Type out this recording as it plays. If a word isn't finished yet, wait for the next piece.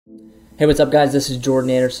Hey, what's up, guys? This is Jordan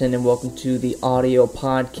Anderson, and welcome to the audio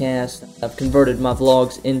podcast. I've converted my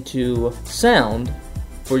vlogs into sound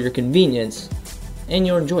for your convenience and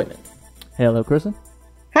your enjoyment. Hey, hello, Kristen.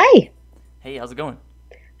 Hi. Hey, how's it going?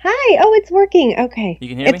 Hi. Oh, it's working. Okay. You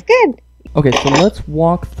can hear me? It's good. Okay, so let's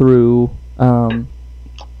walk through kind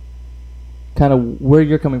of where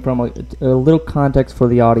you're coming from, a little context for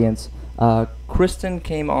the audience. Kristen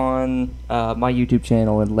came on my YouTube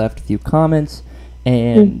channel and left a few comments,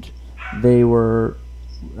 and they were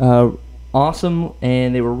awesome,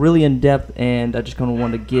 and they were really in-depth, and I just kind of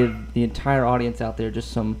wanted to give the entire audience out there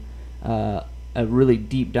just some a really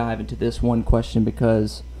deep dive into this one question,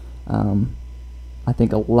 because I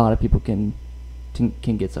think a lot of people can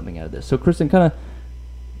get something out of this. So Kristen, kind of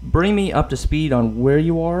bring me up to speed on where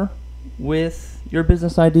you are with your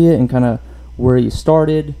business idea and kind of where you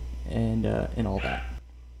started and all that.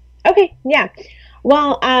 Okay. Yeah.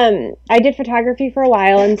 Well, I did photography for a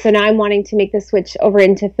while, and so now I'm wanting to make the switch over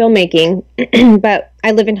into filmmaking. But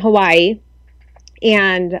I live in Hawaii,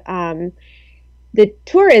 and the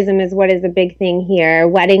tourism is what is a big thing here.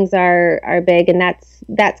 Weddings are big, and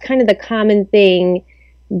that's kind of the common thing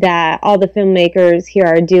that all the filmmakers here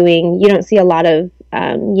are doing. You don't see a lot of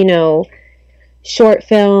short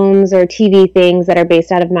films or TV things that are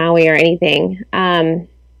based out of Maui or anything.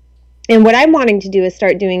 And what I'm wanting to do is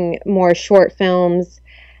start doing more short films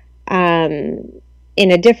in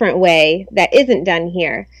a different way that isn't done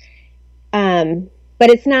here. But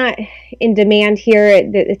it's not in demand here.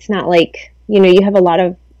 It's not like, you have a lot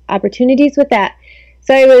of opportunities with that.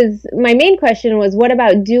 So my main question was, what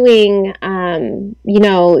about doing the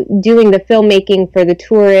filmmaking for the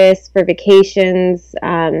tourists, for vacations,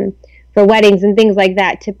 for weddings and things like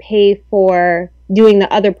that, to pay for doing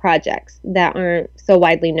the other projects that aren't so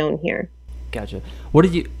widely known here. Gotcha. What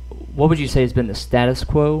would you say has been the status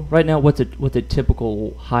quo right now? What's a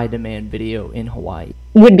typical high demand video in Hawaii?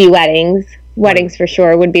 Would be weddings. Weddings for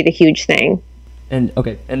sure would be the huge thing. And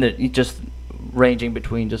okay, and just ranging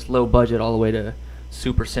between just low budget all the way to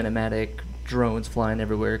super cinematic, drones flying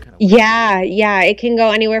everywhere kind of. Yeah, it can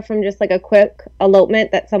go anywhere from just like a quick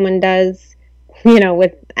elopement that someone does,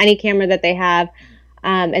 with any camera that they have.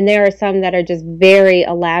 And there are some that are just very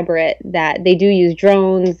elaborate, that they do use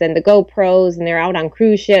drones and the GoPros, and they're out on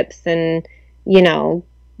cruise ships, and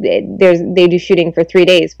they do shooting for 3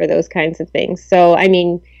 days for those kinds of things. So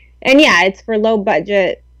it's for low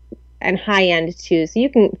budget and high end too. So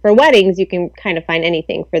for weddings, you can kind of find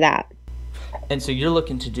anything for that. And so you're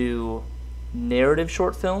looking to do narrative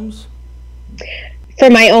short films? For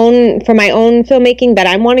my own filmmaking that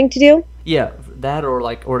I'm wanting to do? Yeah, that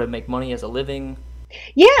or to make money as a living.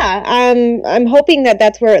 Yeah, I'm hoping that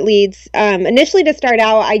that's where it leads. Initially, to start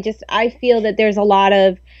out, I feel that there's a lot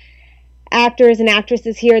of actors and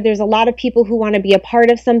actresses here. There's a lot of people who want to be a part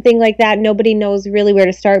of something like that. Nobody knows really where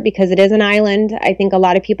to start because it is an island. I think a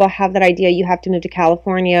lot of people have that idea you have to move to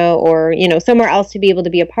California or, somewhere else to be able to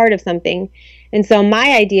be a part of something. And so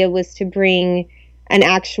my idea was to bring an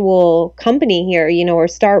actual company here, or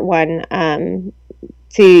start one. I'm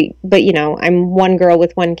one girl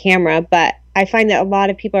with one camera, but I find that a lot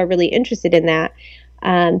of people are really interested in that,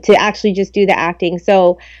 to actually just do the acting.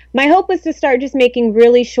 So my hope was to start just making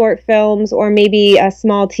really short films, or maybe a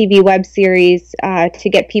small TV web series to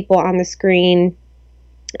get people on the screen,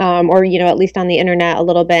 or at least on the internet a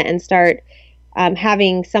little bit, and start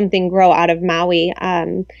having something grow out of Maui.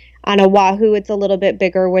 On Oahu, it's a little bit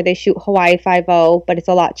bigger, where they shoot Hawaii 5.0, but it's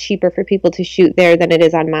a lot cheaper for people to shoot there than it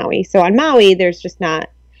is on Maui. So on Maui, there's just not,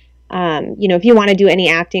 if you want to do any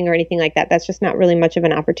acting or anything like that, that's just not really much of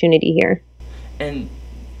an opportunity here. And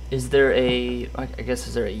is there a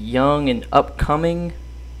young and upcoming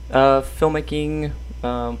filmmaking,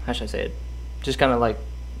 how should I say it? Just kind of like,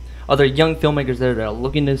 are there young filmmakers there that are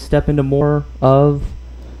looking to step into more of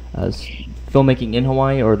filmmaking in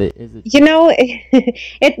Hawaii, or is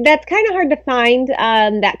it? That's kind of hard to find,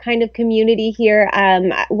 that kind of community here.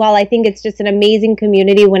 While I think it's just an amazing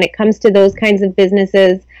community when it comes to those kinds of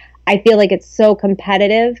businesses, I feel like it's so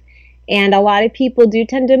competitive, and a lot of people do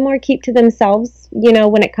tend to more keep to themselves,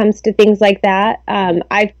 when it comes to things like that.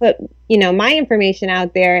 I've put, my information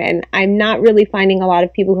out there, and I'm not really finding a lot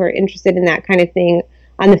of people who are interested in that kind of thing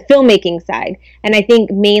on the filmmaking side. And I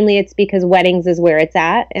think mainly it's because weddings is where it's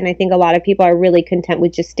at, and I think a lot of people are really content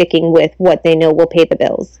with just sticking with what they know will pay the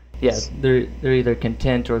bills. Yeah, they're either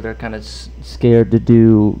content or they're kind of scared to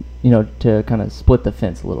do, to kind of split the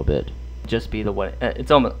fence a little bit. Just be the way.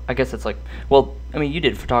 It's almost, I guess it's like, well, you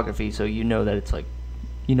did photography, so that it's like,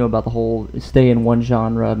 about the whole stay in one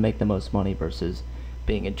genre, make the most money versus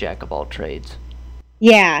being a jack of all trades.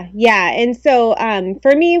 Yeah. And so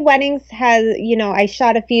for me, weddings has, I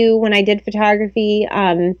shot a few when I did photography,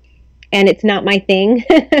 and it's not my thing.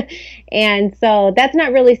 And so that's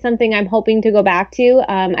not really something I'm hoping to go back to.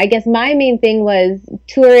 I guess my main thing was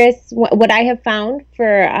tourists. What I have found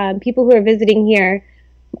for people who are visiting here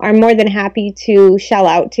are more than happy to shell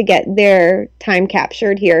out to get their time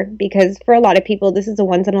captured here, because for a lot of people, this is a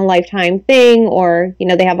once in a lifetime thing, or,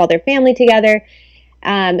 they have all their family together.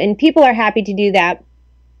 And people are happy to do that.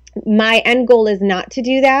 My end goal is not to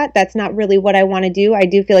do that. That's not really what I want to do. I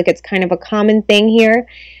do feel like it's kind of a common thing here.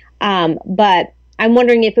 But I'm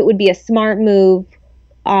wondering if it would be a smart move,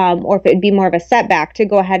 or if it would be more of a setback to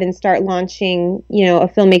go ahead and start launching, a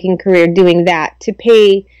filmmaking career doing that to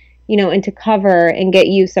pay, and to cover and get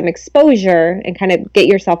you some exposure and kind of get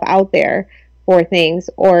yourself out there for things,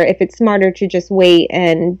 or if it's smarter to just wait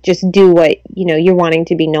and just do what, you're wanting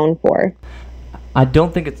to be known for. I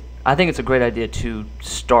think it's a great idea to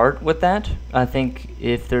start with that. I think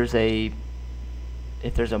if there's a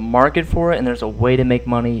market for it and there's a way to make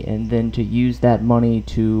money, and then to use that money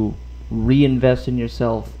to reinvest in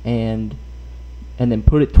yourself and then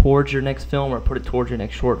put it towards your next film or put it towards your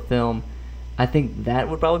next short film, I think that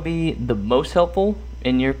would probably be the most helpful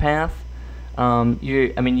in your path.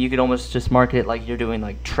 You could almost just market it like you're doing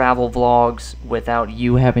like travel vlogs without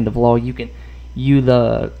you having to vlog. You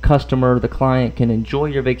the customer, the client, can enjoy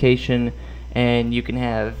your vacation, and you can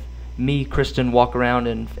have me, Kristen, walk around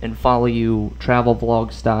and follow you travel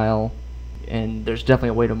vlog style. And there's definitely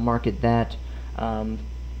a way to market that.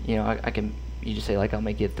 You just say like, I'll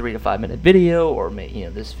make you a 3 to 5 minute video, or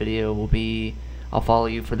this video will be, I'll follow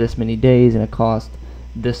you for this many days and it costs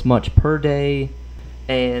this much per day.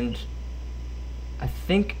 And I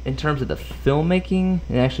think in terms of the filmmaking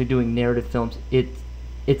and actually doing narrative films, it's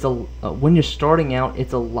when you're starting out,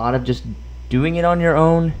 it's a lot of just doing it on your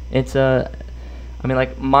own.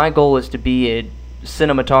 My goal is to be a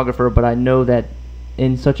cinematographer, but I know that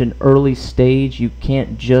in such an early stage, you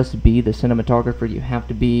can't just be the cinematographer. You have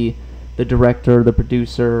to be the director, the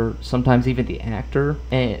producer, sometimes even the actor,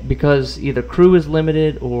 and because either crew is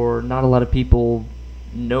limited or not a lot of people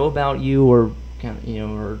know about you, or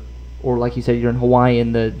or like you said, you're in Hawaii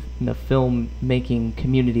and the filmmaking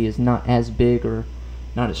community is not as big or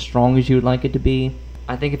not as strong as you would like it to be.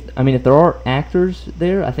 I think if there are actors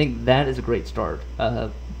there, I think that is a great start.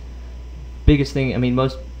 Biggest thing,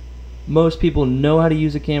 most people know how to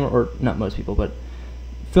use a camera, or not most people, but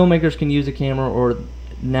filmmakers can use a camera, or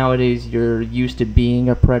nowadays you're used to being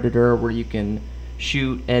a predator where you can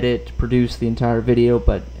shoot, edit, produce the entire video,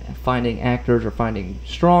 but finding actors or finding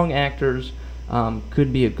strong actors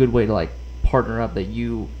could be a good way to like partner up, that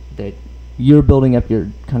you're building up your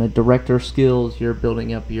kind of director skills, you're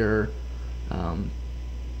building up your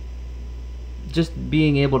just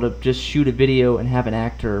being able to just shoot a video and have an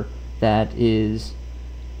actor that is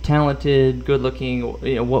talented, good looking,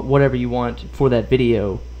 whatever you want for that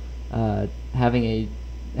video. Having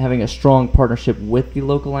a strong partnership with the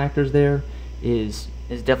local actors there is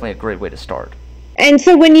definitely a great way to start. And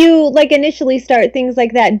so when you like initially start things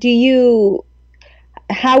like that,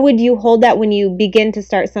 how would you hold that when you begin to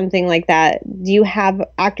start something like that? Do you have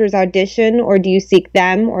actors audition, or do you seek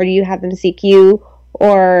them, or do you have them seek you,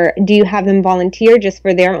 or do you have them volunteer just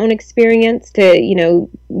for their own experience to,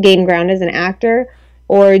 gain ground as an actor?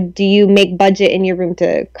 Or do you make budget in your room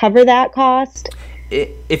to cover that cost?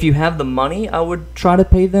 If you have the money, I would try to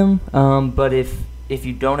pay them. But if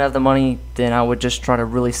you don't have the money, then I would just try to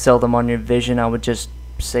really sell them on your vision. I would just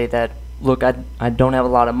say that, look, I don't have a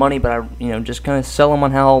lot of money, but I just kind of sell them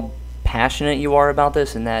on how passionate you are about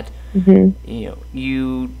this, and that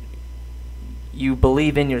you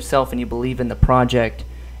believe in yourself and you believe in the project.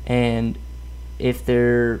 And if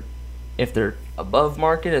they're above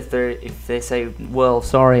market, if they say, well,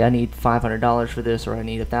 sorry, I need $500 for this, or I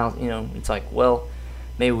need $1,000, it's like, well,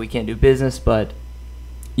 maybe we can't do business. But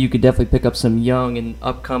you could definitely pick up some young and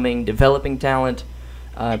upcoming developing talent,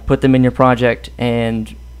 put them in your project,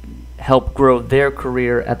 and help grow their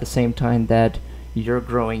career at the same time that you're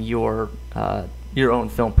growing your own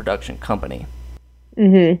film production company.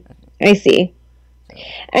 I see.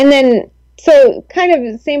 And then, so kind of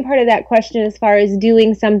the same part of that question as far as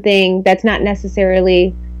doing something that's not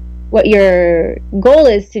necessarily what your goal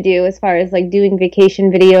is to do, as far as like doing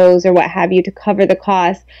vacation videos or what have you to cover the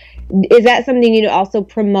cost. Is that something you'd also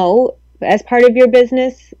promote as part of your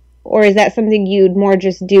business, or is that something you'd more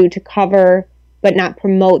just do to cover but not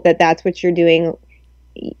promote that that's what you're doing?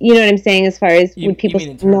 You know what I'm saying, as far as would people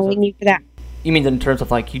knowing you for that? You mean in terms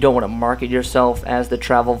of like you don't want to market yourself as the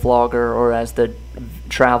travel vlogger or as the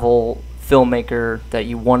travel filmmaker, that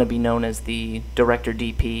you want to be known as the director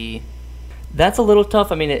DP? That's a little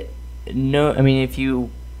tough. I mean, no. I mean, if you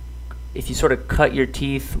sort of cut your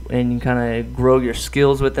teeth and you kind of grow your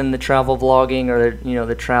skills within the travel vlogging or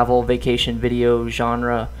the travel vacation video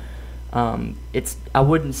genre, it's I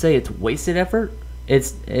wouldn't say it's wasted effort.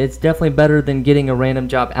 It's definitely better than getting a random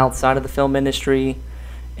job outside of the film industry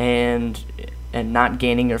and not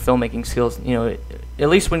gaining your filmmaking skills. At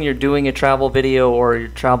least when you're doing a travel video or your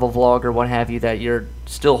travel vlog or what have you, that you're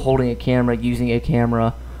still holding a camera, using a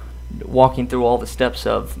camera, walking through all the steps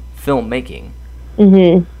of filmmaking.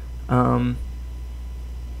 Mm-hmm.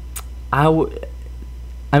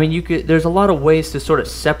 I mean, you could. There's a lot of ways to sort of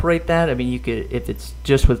separate that. I mean, you could, if it's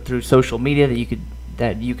just through social media, that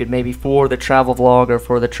you could maybe, for the travel vlog or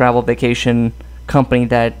for the travel vacation company,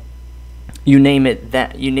 that you name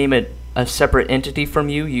it a separate entity from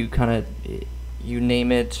you. You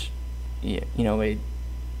name it,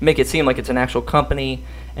 make it seem like it's an actual company,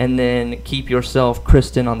 and then keep yourself,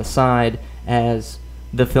 Kristen, on the side as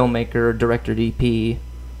the filmmaker, director, DP.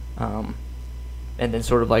 And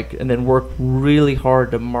then work really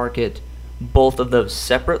hard to market both of those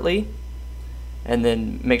separately, and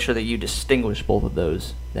then make sure that you distinguish both of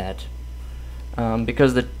those.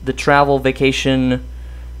 Because the travel vacation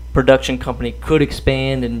production company could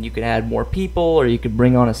expand, and you could add more people, or you could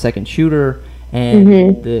bring on a second shooter,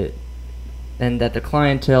 and that the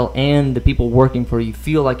clientele and the people working for you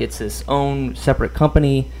feel like it's its own separate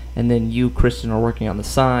company, and then you, Kristen, are working on the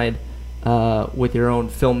side with your own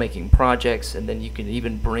filmmaking projects, and then you can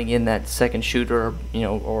even bring in that second shooter,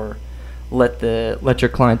 or let your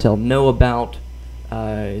clientele know about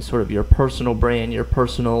sort of your personal brand, your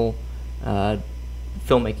personal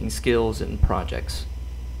filmmaking skills and projects.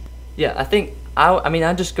 Yeah, I think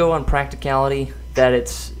I just go on practicality, that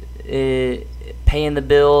it's paying the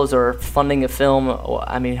bills or funding a film.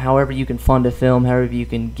 I mean, however you can fund a film, however you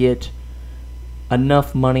can get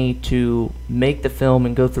enough money to make the film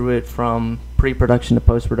and go through it from pre-production to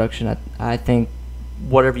post-production. I think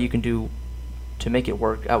whatever you can do to make it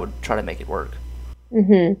work, I would try to make it work.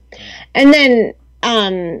 Mm-hmm. And then,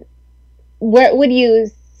 what would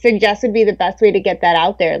you suggest would be the best way to get that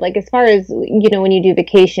out there? Like, as far as, when you do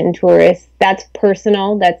vacation tourists, that's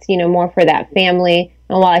personal, that's, more for that family.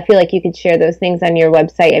 And while I feel like you could share those things on your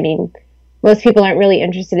website, I mean, most people aren't really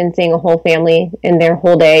interested in seeing a whole family in their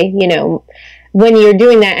whole day, When you're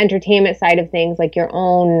doing that entertainment side of things, like your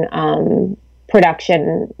own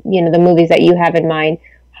production, the movies that you have in mind,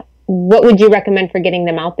 what would you recommend for getting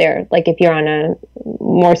them out there? Like, if you're on a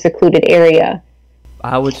more secluded area?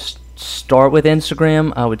 I would start with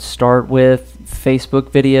Instagram. I would start with Facebook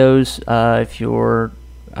videos.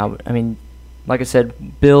 Like I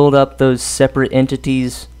said, build up those separate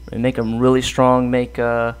entities and make them really strong. Make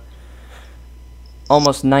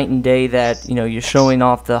almost night and day, that you're showing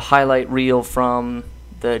off the highlight reel from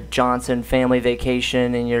the Johnson family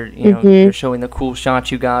vacation, and you're showing the cool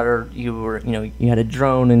shots you got, or you had a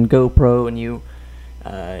drone and GoPro, and you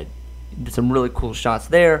did some really cool shots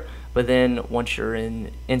there. But then once you're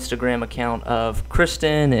in Instagram account of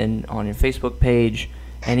Kristen and on your Facebook page,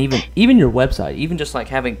 and even your website, even just like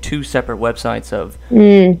having two separate websites of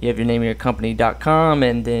you have your name of your company.com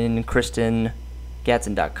and then Kristen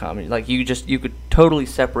Gadson.com. Like, you could totally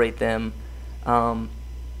separate them, and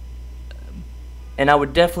I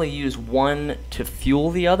would definitely use one to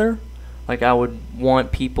fuel the other. Like, I would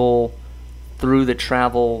want people through the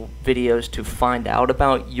travel videos to find out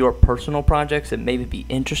about your personal projects and maybe be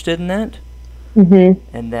interested in that,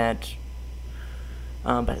 and that,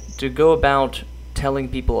 but to go about telling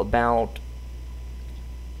people about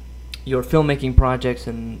your filmmaking projects,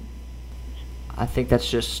 and I think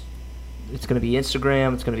that's just. It's going to be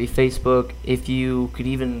Instagram. It's going to be Facebook. If you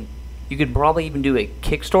could probably even do a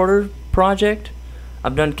Kickstarter project.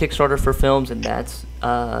 I've done Kickstarter for films, and that's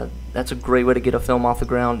a great way to get a film off the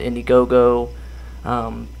ground. Indiegogo.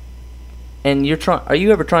 And are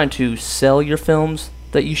you ever trying to sell your films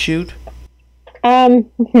that you shoot?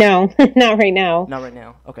 No, not right now. Not right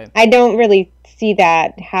now. Okay. I don't really see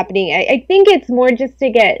that happening. I think it's more just to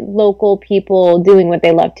get local people doing what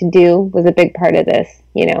they love to do was a big part of this,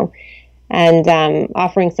 and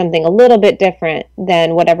offering something a little bit different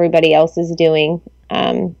than what everybody else is doing.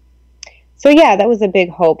 So yeah, that was a big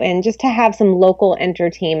hope. And just to have some local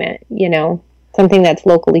entertainment, something that's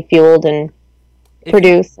locally fueled and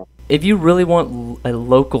produced. If you really want a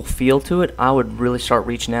local feel to it, I would really start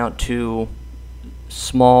reaching out to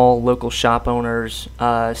small local shop owners,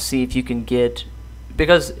 see if you can get,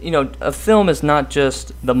 because, a film is not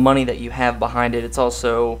just the money that you have behind it, it's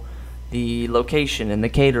also the location and the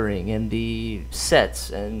catering and the sets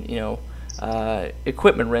and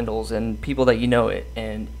equipment rentals and people that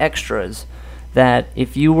and extras that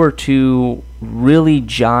if you were to really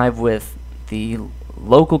jive with the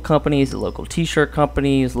local companies, the local t-shirt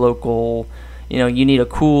companies, local, you need a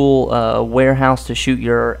cool warehouse to shoot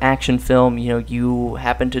your action film, you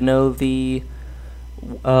happen to know the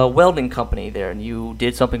welding company there, and you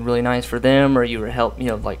did something really nice for them, or you were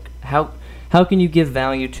like how can you give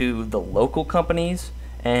value to the local companies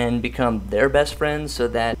and become their best friends, so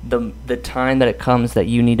that the time that it comes that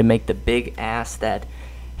you need to make the big ask that,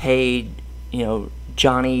 hey,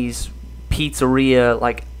 Johnny's Pizzeria,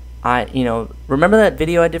 like, remember that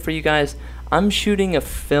video I did for you guys? I'm shooting a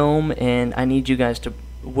film and I need you guys to,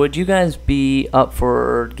 would you guys be up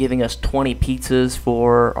for giving us 20 pizzas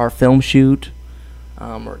for our film shoot?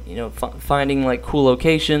 Or finding like cool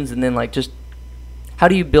locations, and then like just how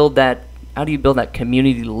do you build that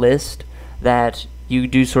community list that you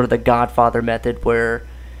do sort of the Godfather method, where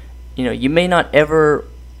you may not ever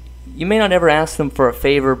ask them for a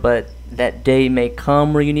favor, but that day may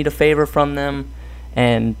come where you need a favor from them.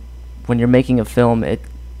 And when you're making a film,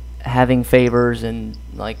 having favors and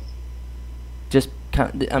like just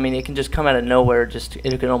it can just come out of nowhere.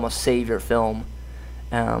 It can almost save your film.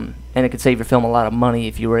 And it could save your film a lot of money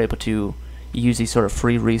if you were able to use these sort of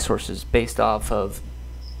free resources based off of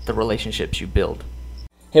the relationships you build.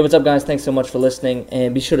 Hey, what's up, guys? Thanks so much for listening,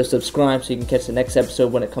 and be sure to subscribe so you can catch the next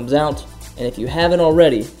episode when it comes out. And if you haven't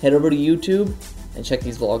already, head over to YouTube and check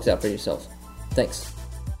these vlogs out for yourself. Thanks.